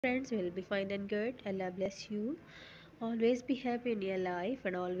Friends will be fine and good. Allah bless you. Always be happy in your life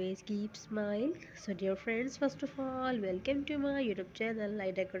and always keep smile. So dear friends, first of all, welcome to my YouTube channel I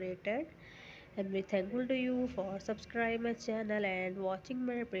Decorated. I'm very thankful to you for subscribing my channel and watching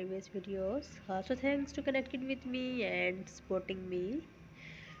my previous videos. Also thanks to connecting with me and supporting me.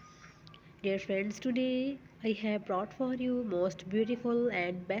 Dear friends, today I have brought for you most beautiful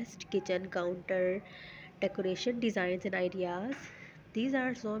and best kitchen counter decoration designs and ideas. These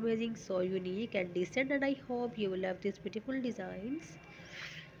are so amazing, so unique and decent, and I hope you will love these beautiful designs.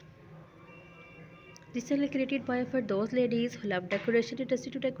 These are created by for those ladies who love decoration,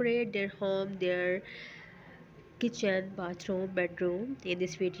 interested to decorate their home, their kitchen, bathroom, bedroom. In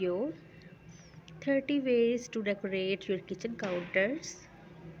this video, 30 ways to decorate your kitchen counters.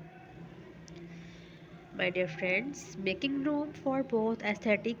 My dear friends, making room for both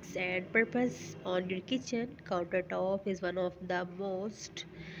aesthetics and purpose on your kitchen countertop is one of the most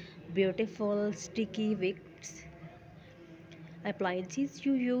beautiful sticky wicks appliances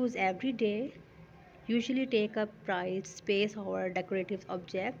you use every day, usually take up price space or decorative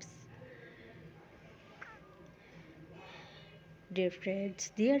objects. Dear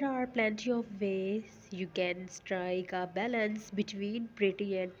friends, there are plenty of ways you can strike a balance between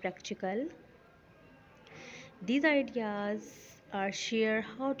pretty and practical. These ideas are share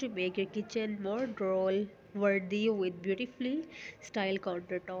how to make your kitchen more droll worthy with beautifully styled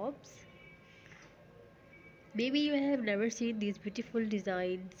countertops. Maybe you have never seen these beautiful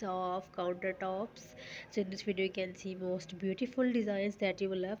designs of countertops. So in this video you can see most beautiful designs that you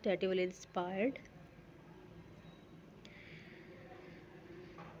will love, that you will inspired.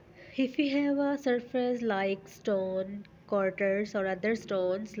 If you have a surface like stone, quarters or other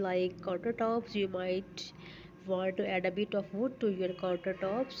stones like countertops, you might want to add a bit of wood to your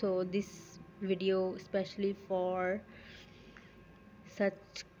countertop. So this video especially for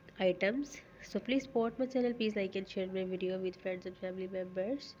such items. So please support my channel, please like and share my video with friends and family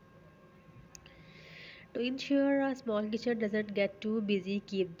members. To ensure a small kitchen doesn't get too busy,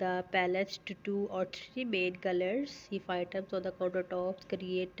 keep the palette to 2 or 3 main colors. If items on the countertops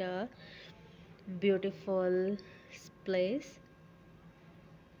create a beautiful place.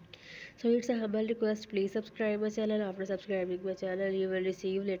 So it's a humble request, please subscribe my channel. After subscribing my channel, you will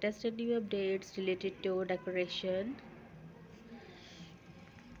receive latest and new updates related to decoration.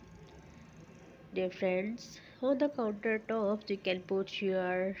 Dear friends, on the countertops you can put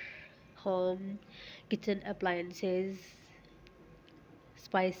your home kitchen appliances,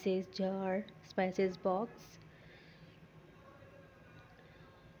 spices jar, spices box.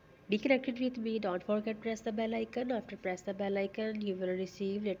 Be connected with me. Don't forget press the bell icon. After press the bell icon, you will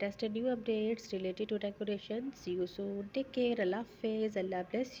receive latest and new updates related to decoration. See you soon. Take care. Allah Hafiz. Allah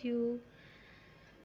bless you.